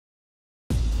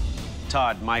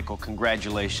Todd, Michael,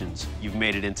 congratulations. You've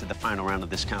made it into the final round of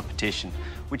this competition,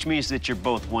 which means that you're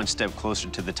both one step closer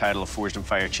to the title of Forged in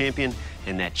Fire champion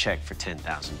and that check for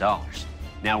 $10,000.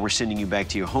 Now we're sending you back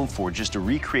to your home forge just to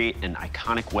recreate an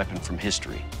iconic weapon from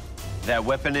history. That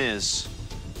weapon is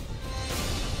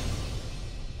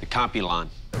the Kampilan.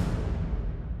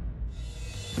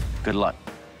 Good luck.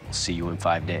 We'll see you in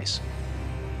 5 days.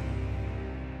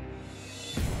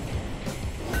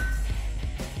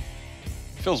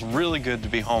 It feels really good to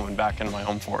be home and back in my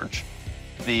home forge.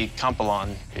 The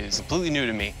Kampilan is completely new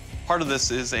to me. Part of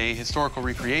this is a historical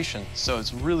recreation, so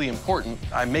it's really important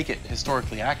I make it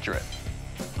historically accurate.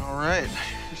 All right,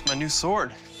 here's my new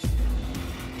sword.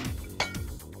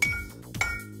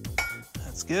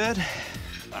 That's good.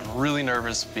 I'm really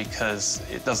nervous because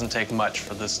it doesn't take much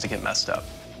for this to get messed up.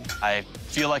 I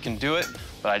feel I can do it,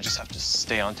 but I just have to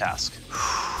stay on task.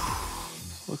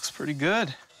 Looks pretty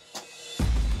good.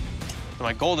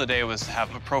 My goal today was to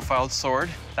have a profiled sword.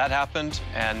 That happened,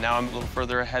 and now I'm a little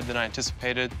further ahead than I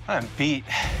anticipated. I'm beat.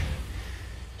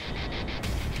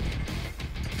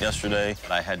 Yesterday,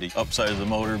 I had to upsize the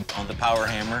motor on the power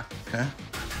hammer. Okay.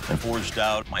 I forged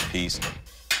out my piece.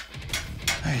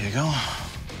 There you go.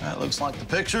 That looks like the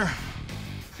picture.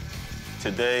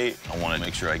 Today, I want to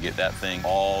make sure I get that thing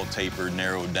all tapered,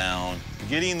 narrowed down.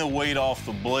 Getting the weight off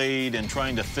the blade and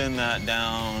trying to thin that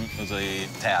down was a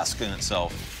task in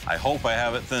itself. I hope I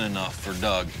have it thin enough for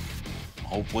Doug.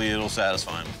 Hopefully it'll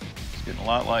satisfy him. It's getting a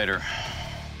lot lighter.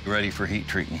 Ready for heat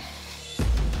treating.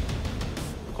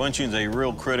 Quenching's a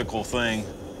real critical thing.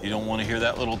 You don't want to hear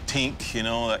that little tink, you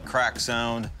know, that crack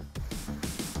sound.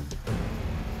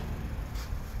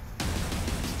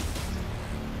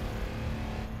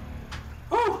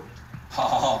 Woo!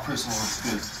 Oh, this one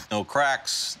looks good. No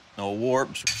cracks, no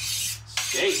warps.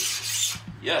 Skate.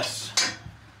 Yes.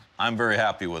 I'm very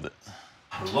happy with it.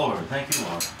 Lord, thank you,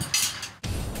 Lord.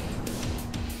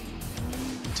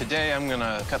 Today, I'm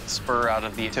gonna cut the spur out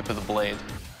of the tip of the blade.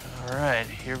 All right,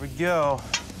 here we go.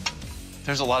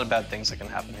 There's a lot of bad things that can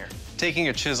happen here. Taking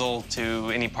a chisel to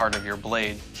any part of your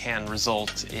blade can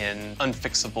result in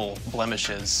unfixable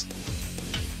blemishes.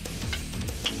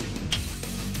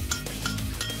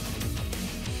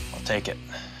 I'll take it.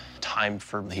 Time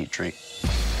for the heat treat.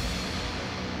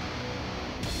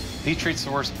 Heat treat's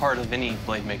the worst part of any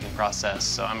blade making process,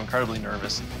 so I'm incredibly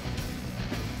nervous.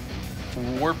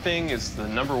 Warping is the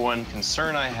 #1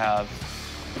 concern I have.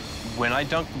 When I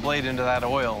dunk the blade into that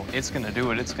oil, it's gonna do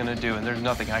what it's gonna do, and there's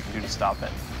nothing I can do to stop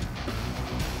it.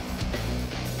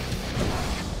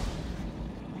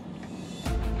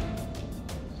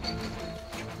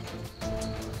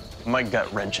 My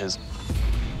gut wrenches.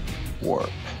 Warp.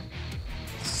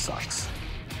 Sucks.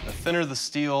 The thinner the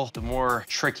steel, the more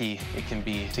tricky it can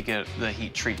be to get the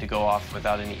heat treat to go off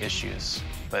without any issues.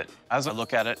 But as I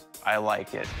look at it, I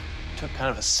like it. Took kind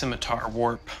of a scimitar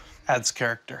warp, adds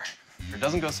character. It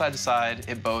doesn't go side to side,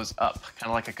 it bows up, kind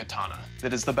of like a katana.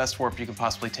 That is the best warp you can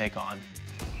possibly take on.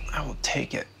 I will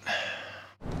take it.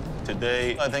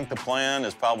 Today, I think the plan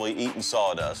is probably eating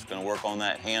sawdust. We're gonna work on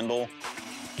that handle.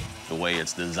 The way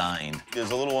it's designed is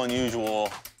a little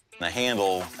unusual. The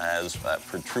handle has that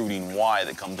protruding Y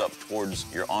that comes up towards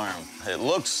your arm. It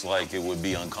looks like it would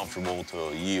be uncomfortable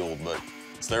to yield, but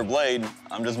it's their blade.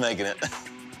 I'm just making it.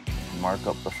 Mark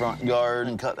up the front guard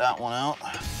and cut that one out.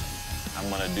 I'm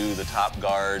gonna do the top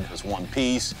guard as one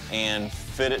piece and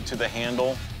fit it to the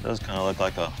handle. It does kind of look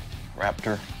like a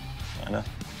raptor, kinda.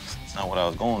 It's not what I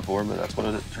was going for, but that's what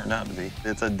it turned out to be.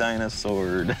 It's a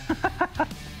dinosaur.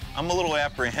 I'm a little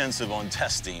apprehensive on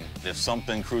testing. If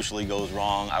something crucially goes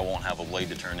wrong, I won't have a blade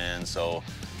to turn in, so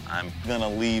I'm gonna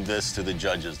leave this to the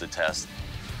judges to test.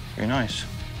 Very nice.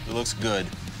 It looks good.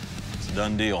 It's a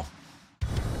done deal.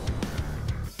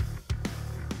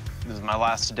 This is my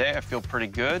last day. I feel pretty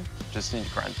good. Just need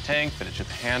to grind the tank, fit it to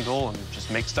the handle, and just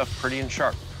make stuff pretty and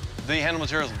sharp. The handle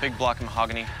material is a big block of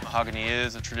mahogany. Mahogany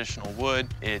is a traditional wood.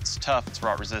 It's tough, it's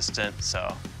rot resistant,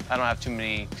 so I don't have too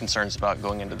many concerns about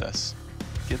going into this.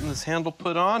 Getting this handle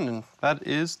put on, and that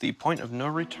is the point of no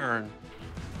return.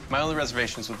 My only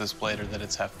reservations with this blade are that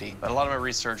it's hefty, but a lot of my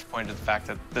research pointed to the fact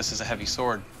that this is a heavy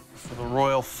sword. For the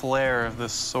royal flair of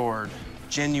this sword,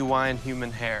 genuine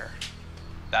human hair.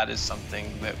 That is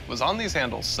something that was on these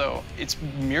handles, so it's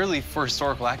merely for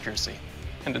historical accuracy.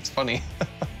 And it's funny.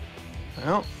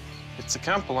 Well, it's a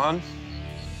Kampilan.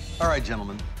 All right,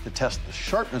 gentlemen, to test the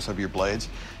sharpness of your blades,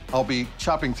 I'll be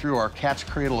chopping through our cat's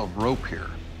cradle of rope here.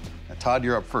 Now, Todd,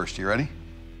 you're up first. You ready?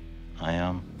 I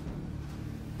am.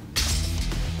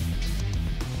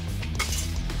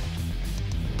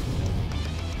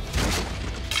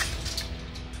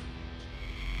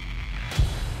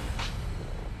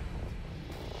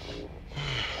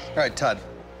 All right, Todd,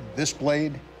 this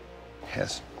blade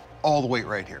has all the weight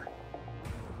right here.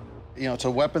 You know, it's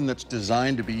a weapon that's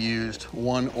designed to be used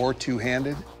one or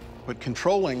two-handed, but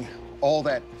controlling all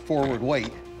that forward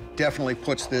weight definitely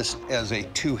puts this as a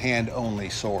two-hand only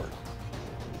sword.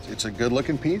 It's a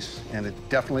good-looking piece, and it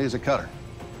definitely is a cutter.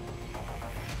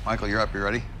 Michael, you're up. You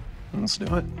ready? Let's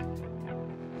do it.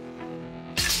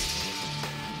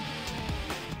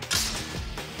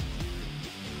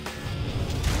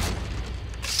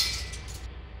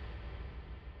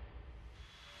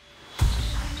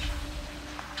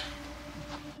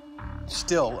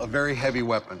 Still a very heavy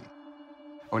weapon.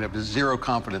 I would have zero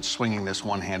confidence swinging this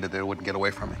one-handed that it wouldn't get away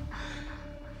from me.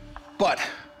 But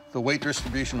the weight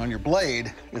distribution on your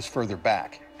blade is further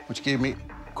back, which gave me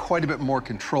quite a bit more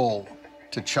control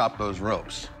to chop those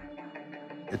ropes.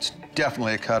 It's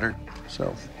definitely a cutter,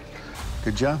 so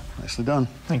good job. Nicely done.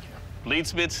 Thank you.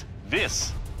 Bladesmiths,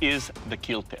 this is the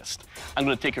kill test. I'm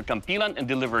gonna take your Kampilan and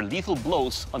deliver lethal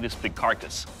blows on this big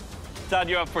carcass. Todd,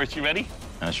 you're up first. You ready?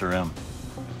 I sure am.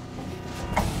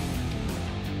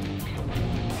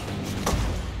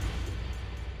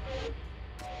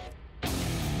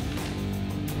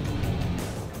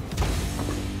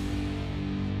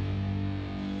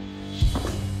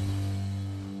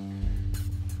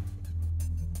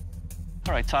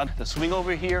 All right, Todd, the swing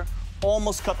over here,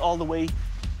 almost cut all the way.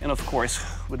 And of course,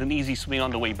 with an easy swing on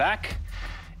the way back,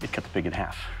 it cut the pig in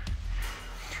half.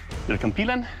 Your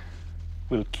Kampilan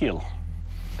will kill.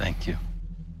 Thank you.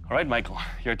 All right, Michael,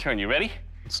 your turn. You ready?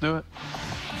 Let's do it.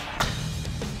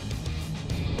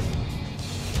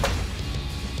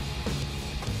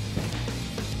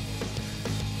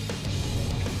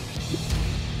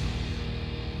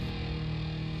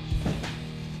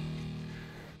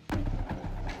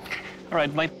 All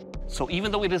right, Mike. So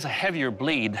even though it is a heavier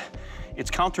blade,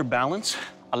 its counterbalance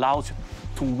allows it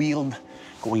to wield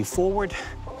going forward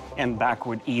and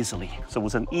backward easily. So it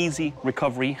was an easy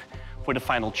recovery for the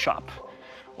final chop.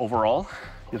 Overall,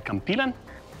 your Kampilan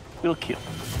will kill.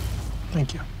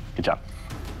 Thank you. Good job.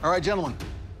 All right, gentlemen,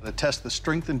 to test the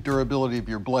strength and durability of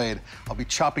your blade, I'll be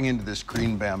chopping into this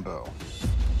green bamboo.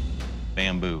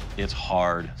 Bamboo, it's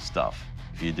hard stuff.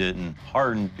 If you didn't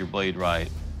harden your blade right,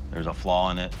 there's a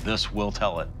flaw in it. This will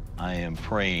tell it. I am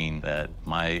praying that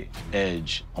my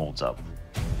edge holds up.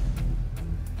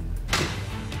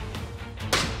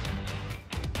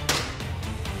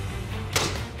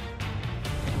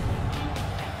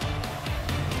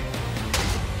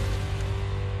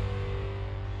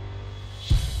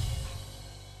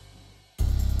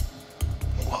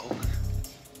 Whoa.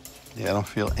 Yeah, I don't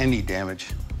feel any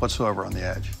damage whatsoever on the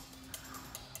edge.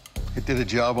 It did a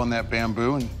job on that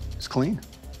bamboo, and it's clean.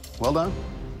 Well done.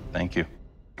 Thank you.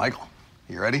 Michael,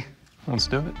 you ready? Let's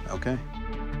do it. Okay.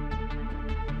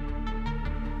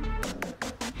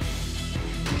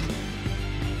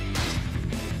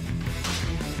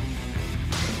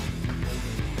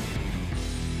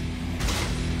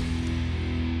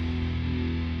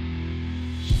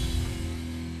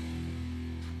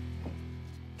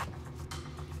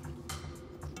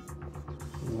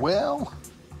 Well,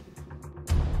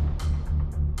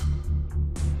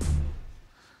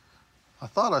 I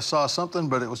thought I saw something,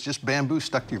 but it was just bamboo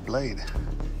stuck to your blade.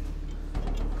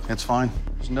 It's fine.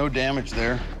 There's no damage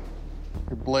there.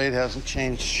 Your blade hasn't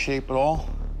changed shape at all.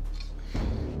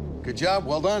 Good job,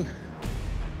 well done.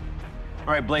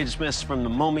 All right, bladesmiths, from the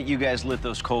moment you guys lit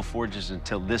those coal forges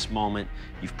until this moment,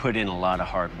 you've put in a lot of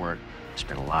hard work. There's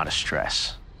been a lot of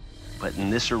stress. But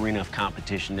in this arena of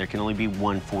competition, there can only be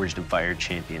one Forged and Fired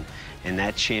champion, and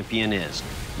that champion is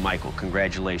Michael.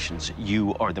 Congratulations,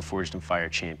 you are the Forged and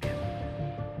Fired champion.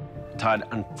 Todd,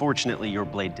 unfortunately, your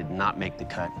blade did not make the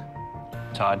cut.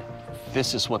 Todd,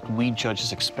 this is what we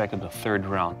judges expect in the third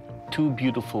round. Two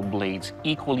beautiful blades,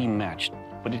 equally matched,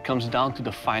 but it comes down to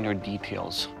the finer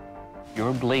details.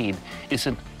 Your blade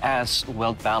isn't as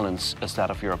well balanced as that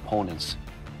of your opponent's,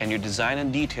 and your design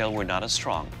and detail were not as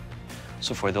strong.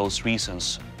 So for those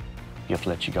reasons, we have to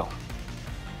let you go.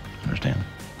 Understand.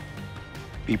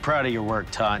 Be proud of your work,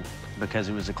 Todd, because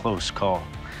it was a close call.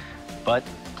 But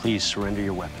please surrender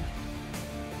your weapon.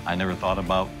 I never thought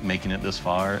about making it this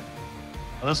far.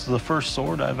 This is the first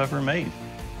sword I've ever made.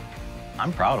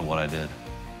 I'm proud of what I did,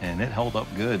 and it held up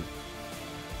good.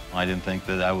 I didn't think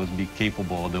that I would be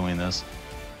capable of doing this,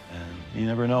 and you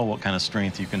never know what kind of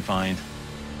strength you can find.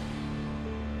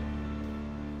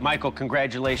 Michael,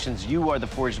 congratulations. You are the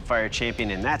Forged and Fired champion,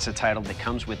 and that's a title that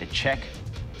comes with a check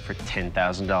for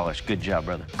 $10,000. Good job,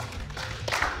 brother.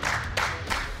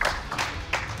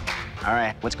 All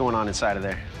right, what's going on inside of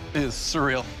there? It is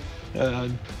surreal.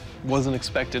 Wasn't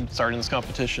expected starting this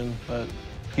competition, but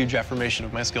huge affirmation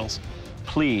of my skills.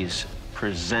 Please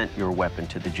present your weapon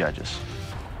to the judges?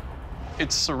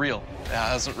 It's surreal. It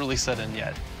hasn't really set in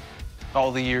yet.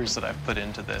 All the years that I've put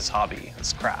into this hobby,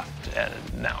 this craft, and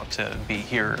now to be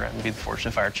here and be the Forged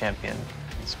and Fire champion,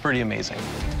 it's pretty amazing.